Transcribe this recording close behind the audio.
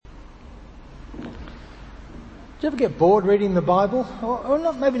Do you ever get bored reading the Bible? Or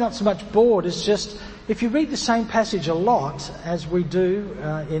not, maybe not so much bored, it's just if you read the same passage a lot, as we do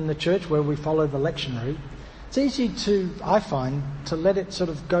in the church where we follow the lectionary, it's easy to, I find, to let it sort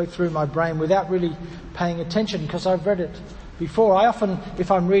of go through my brain without really paying attention because I've read it before. I often,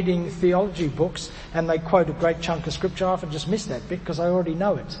 if I'm reading theology books and they quote a great chunk of scripture, I often just miss that bit because I already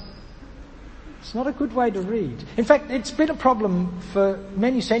know it. It's not a good way to read. In fact, it's been a problem for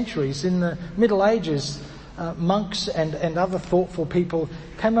many centuries. In the Middle Ages, monks and other thoughtful people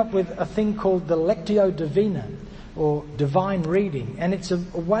came up with a thing called the Lectio Divina, or divine reading. And it's a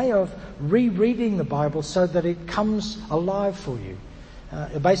way of rereading the Bible so that it comes alive for you.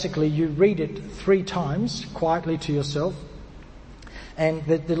 Basically, you read it 3 times quietly to yourself. And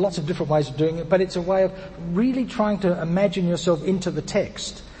there are lots of different ways of doing it, but it's a way of really trying to imagine yourself into the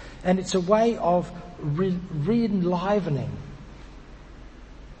text. And it's a way of re-enlivening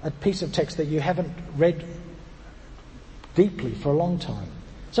a piece of text that you haven't read deeply for a long time.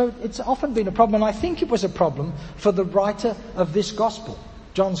 So it's often been a problem, and I think it was a problem for the writer of this gospel,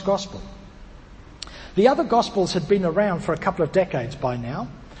 John's gospel. The other gospels had been around for a couple of decades by now.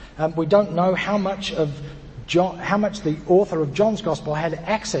 We don't know how much the author of John's gospel had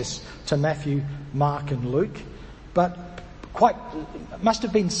access to Matthew, Mark and Luke, but must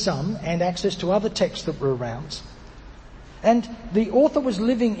have been some, and access to other texts that were around. And the author was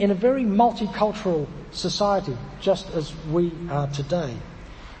living in a very multicultural society, just as we are today.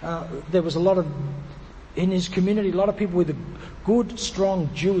 There was in his community, a lot of people with good, strong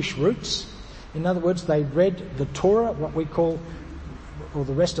Jewish roots. In other words, they read the Torah, or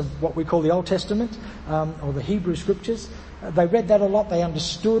the rest of what we call the Old Testament, or the Hebrew Scriptures. They read that a lot, they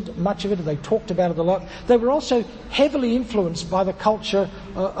understood much of it, and they talked about it a lot. They were also heavily influenced by the culture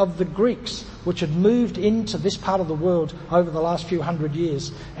of the Greeks, which had moved into this part of the world over the last few hundred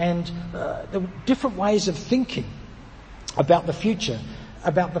years. And there were different ways of thinking about the future,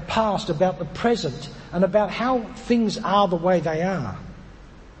 about the past, about the present, and about how things are the way they are.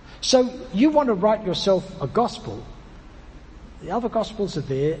 So you want to write yourself a gospel. The other gospels are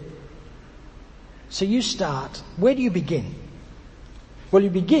there. So you start. Where do you begin? Well, you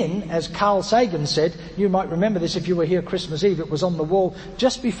begin, as Carl Sagan said, you might remember this if you were here Christmas Eve, it was on the wall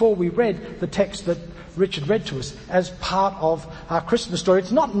just before we read the text that Richard read to us as part of our Christmas story.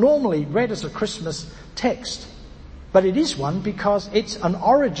 It's not normally read as a Christmas text, but it is one because it's an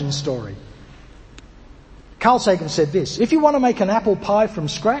origin story. Carl Sagan said this: if you want to make an apple pie from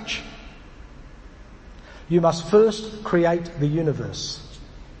scratch, you must first create the universe.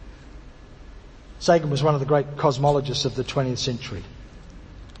 Sagan was one of the great cosmologists of the 20th century.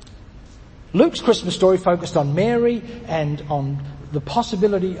 Luke's Christmas story focused on Mary and on the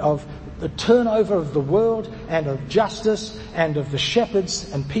possibility of the turnover of the world and of justice and of the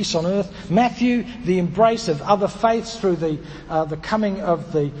shepherds and peace on earth. Matthew, the embrace of other faiths through the coming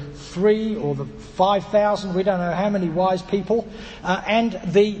of the 3 or the 5,000, we don't know how many wise people, and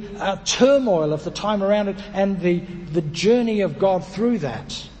the turmoil of the time around it and the journey of God through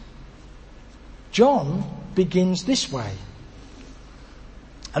that. John begins this way.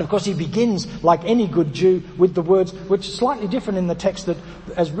 And of course he begins, like any good Jew, with the words, which are slightly different in the text that,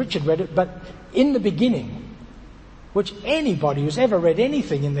 as Richard read it, but in the beginning, which anybody who's ever read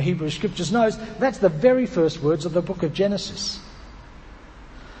anything in the Hebrew Scriptures knows, that's the very first words of the book of Genesis.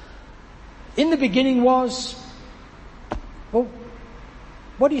 In the beginning was, well,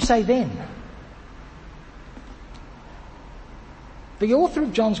 what do you say then? The author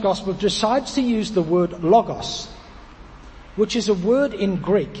of John's Gospel decides to use the word logos, which is a word in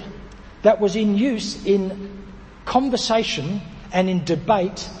Greek that was in use in conversation and in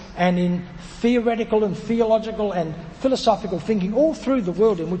debate and in theoretical and theological and philosophical thinking all through the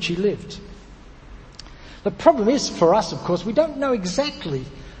world in which he lived. The problem is, for us, of course, we don't know exactly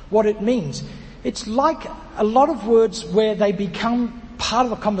what it means. It's like a lot of words where they become part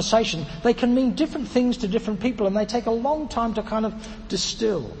of a conversation. They can mean different things to different people, and they take a long time to kind of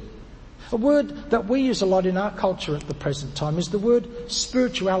distill. A word that we use a lot in our culture at the present time is the word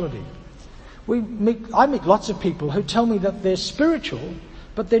spirituality. I meet lots of people who tell me that they're spiritual,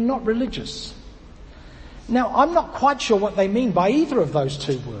 but they're not religious. Now, I'm not quite sure what they mean by either of those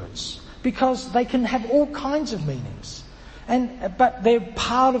two words, because they can have all kinds of meanings. But they're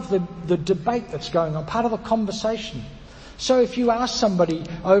part of the debate that's going on, part of the conversation. So if you ask somebody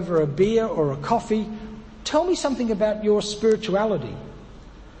over a beer or a coffee, tell me something about your spirituality,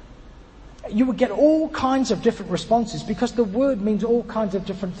 you would get all kinds of different responses because the word means all kinds of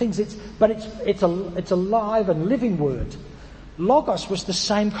different things. It's a live and living word. Logos was the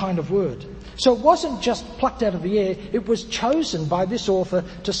same kind of word. So it wasn't just plucked out of the air, it was chosen by this author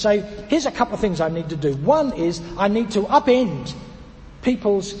to say, here's a couple of things I need to do. One is I need to upend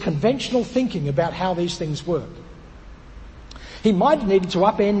people's conventional thinking about how these things work. He might have needed to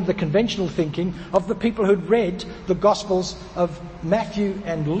upend the conventional thinking of the people who'd read the Gospels of Matthew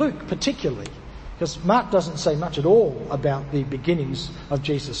and Luke particularly, because Mark doesn't say much at all about the beginnings of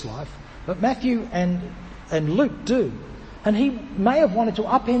Jesus' life, but Matthew and Luke do. And he may have wanted to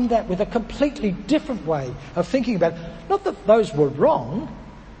upend that with a completely different way of thinking about it. Not that those were wrong,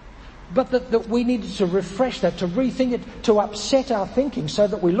 but that we needed to refresh that, to rethink it, to upset our thinking so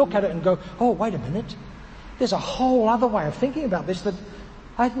that we look at it and go, oh, wait a minute, there's a whole other way of thinking about this that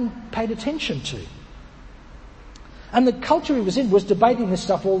I hadn't paid attention to. And the culture he was in was debating this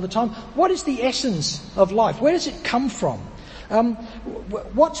stuff all the time. What is the essence of life? Where does it come from?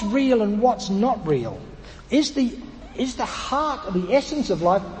 What's real and what's not real? Is the heart, the essence of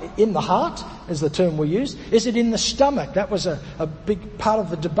life in the heart, is the term we use? Is it in the stomach? That was a big part of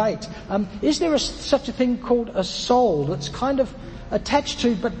the debate. Is there such a thing called a soul that's kind of attached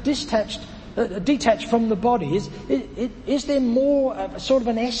to but detached from the body? Is there more sort of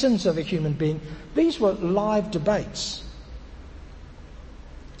an essence of a human being? These were live debates.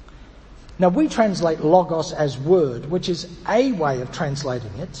 Now we translate logos as word, which is a way of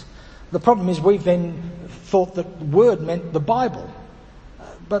translating it. The problem is we've then thought that word meant the Bible.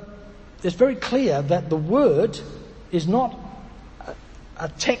 But it's very clear that the word is not a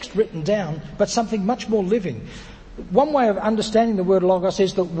text written down, but something much more living. One way of understanding the word logos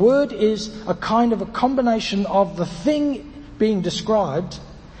is that word is a kind of a combination of the thing being described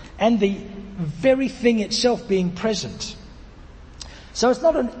and the very thing itself being present. So it's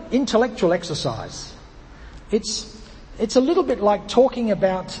not an intellectual exercise. It's a little bit like talking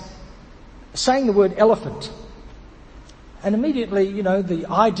about saying the word elephant, and immediately, the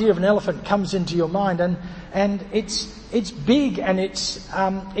idea of an elephant comes into your mind, and it's big, and it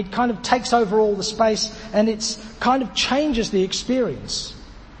kind of takes over all the space, and it's kind of changes the experience.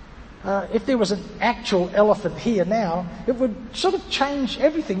 If there was an actual elephant here now, it would sort of change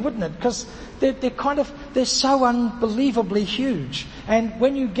everything, wouldn't it? Because they're so unbelievably huge, and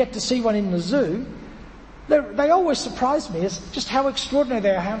when you get to see one in the zoo, they always surprise me as just how extraordinary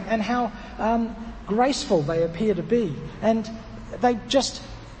they are and how graceful they appear to be. And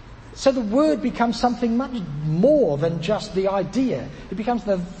so the word becomes something much more than just the idea. It becomes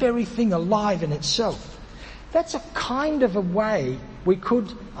the very thing alive in itself. That's a kind of a way we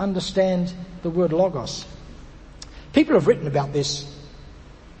could understand the word logos. People have written about this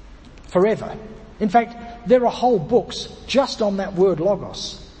forever. In fact, there are whole books just on that word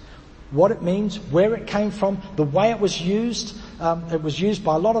logos. What it means, where it came from, the way it was used. It was used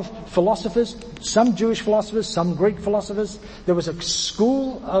by a lot of philosophers, some Jewish philosophers, some Greek philosophers. There was a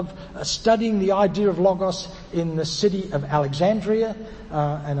school of studying the idea of logos in the city of Alexandria,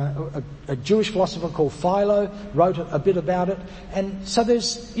 and a Jewish philosopher called Philo wrote a bit about it. And so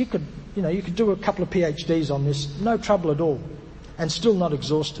you could do a couple of PhDs on this, no trouble at all, and still not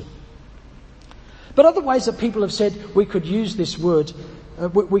exhausted. But other ways that people have said we could use this word,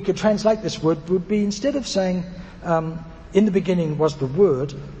 we could translate this word, would be instead of saying in the beginning was the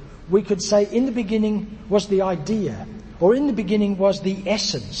word, we could say in the beginning was the idea, or in the beginning was the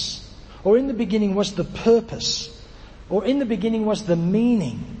essence, or in the beginning was the purpose, or in the beginning was the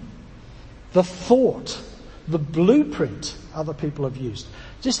meaning, the thought, the blueprint other people have used.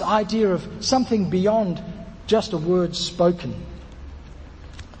 Just the idea of something beyond just a word spoken.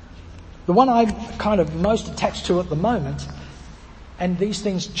 The one I'm kind of most attached to at the moment, and these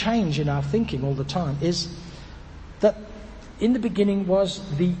things change in our thinking all the time, is that in the beginning was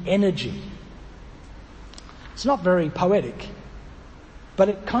the energy. It's not very poetic, but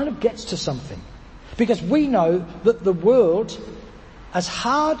it kind of gets to something. Because we know that the world, as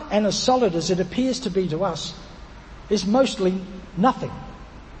hard and as solid as it appears to be to us, is mostly nothing.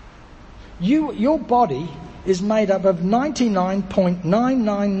 Your body is made up of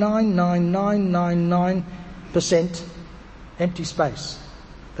 99.9999999% empty space.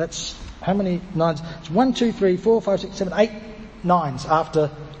 That's how many nines? It's 1, 2, 3, 4, 5, 6, 7, 8 nines after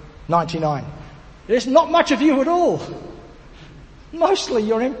 99. There's not much of you at all. Mostly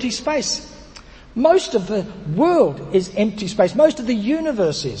you're empty space. Most of the world is empty space. Most of the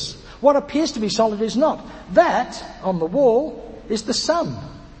universe is. What appears to be solid is not. That, on the wall, is the sun.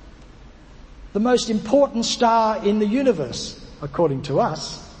 The most important star in the universe, according to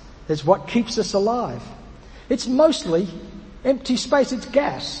us, is what keeps us alive. It's mostly empty space. It's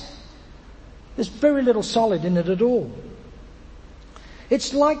gas. There's very little solid in it at all.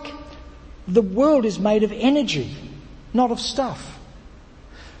 It's like the world is made of energy. not of stuff.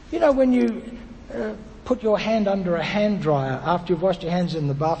 You know, when you put your hand under a hand dryer after you've washed your hands in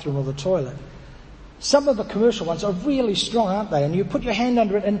the bathroom or the toilet, some of the commercial ones are really strong, aren't they? And you put your hand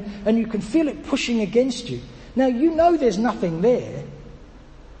under it and you can feel it pushing against you. Now, you know there's nothing there,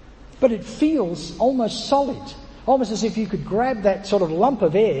 but it feels almost solid, almost as if you could grab that sort of lump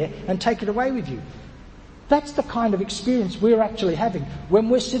of air and take it away with you. That's the kind of experience we're actually having when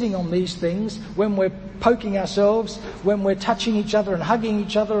we're sitting on these things, when we're poking ourselves, when we're touching each other and hugging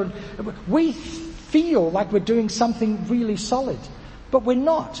each other. And we feel like we're doing something really solid, but we're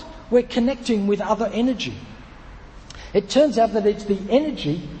not. We're connecting with other energy. It turns out that it's the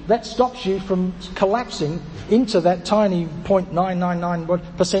energy that stops you from collapsing into that tiny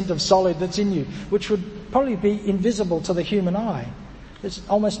 0.999% of solid that's in you, which would probably be invisible to the human eye. There's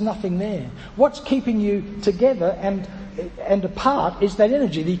almost nothing there. What's keeping you together and apart is that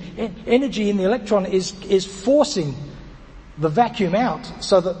energy. The energy in the electron is forcing the vacuum out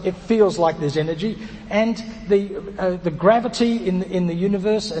so that it feels like there's energy, and the gravity in the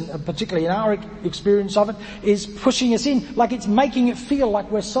universe, and particularly in our experience of it, is pushing us in, like it's making it feel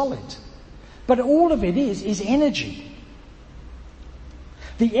like we're solid. But all of it is energy.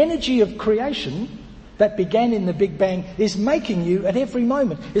 The energy of creation that began in the Big Bang is making you at every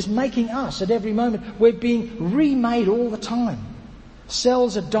moment, is making us at every moment. We're being remade all the time.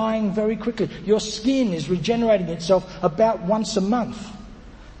 Cells are dying very quickly. Your skin is regenerating itself about once a month.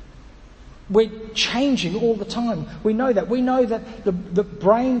 We're changing all the time. We know that. We know that the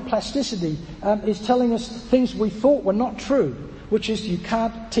brain plasticity is telling us things we thought were not true, which is you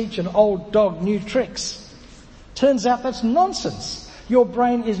can't teach an old dog new tricks. Turns out that's nonsense. Your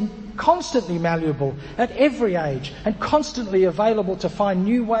brain is constantly malleable at every age and constantly available to find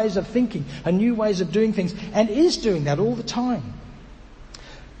new ways of thinking and new ways of doing things, and is doing that all the time.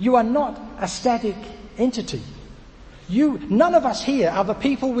 You are not a static entity. None of us here are the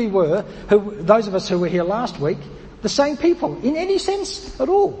people we were, those of us who were here last week, the same people in any sense at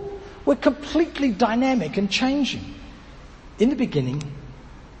all. We're completely dynamic and changing. In the beginning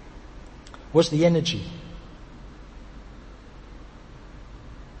was the energy.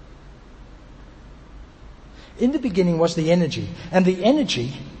 In the beginning was the energy, and the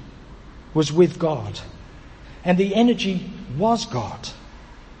energy was with God, and the energy was God.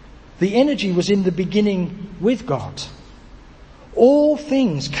 The energy was in the beginning with God. All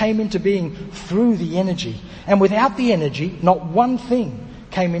things came into being through the energy, and without the energy, not one thing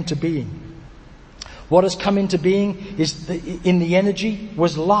came into being. What has come into being in the energy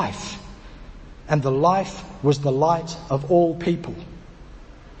was life, and the life was the light of all people.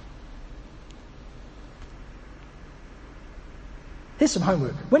 Here's some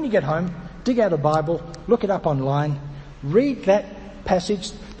homework. When you get home, dig out a Bible, look it up online, read that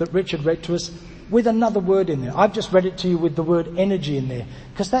passage that Richard read to us with another word in there. I've just read it to you with the word energy in there,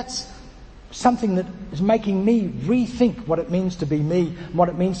 because that's something that is making me rethink what it means to be me, and what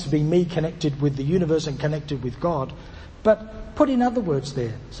it means to be me connected with the universe and connected with God. But put in other words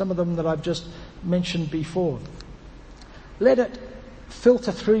there, some of them that I've just mentioned before. Let it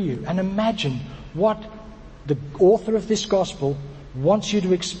filter through you and imagine what the author of this gospel wants you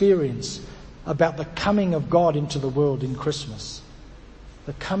to experience about the coming of God into the world in Christmas.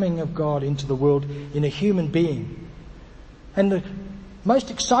 The coming of God into the world in a human being. And the most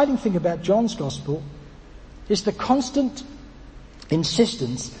exciting thing about John's gospel is the constant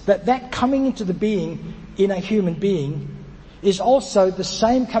insistence that coming into the being in a human being is also the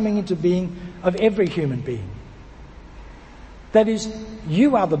same coming into being of every human being. That is,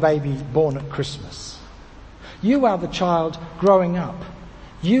 you are the baby born at Christmas. You are the child growing up.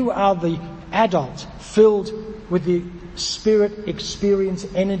 You are the adult filled with the spirit, experience,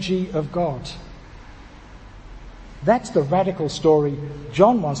 energy of God. That's the radical story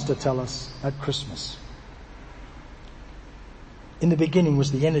John wants to tell us at Christmas. In the beginning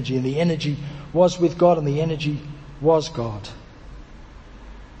was the energy, and the energy was with God, and the energy was God.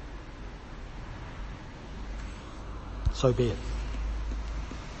 So be it.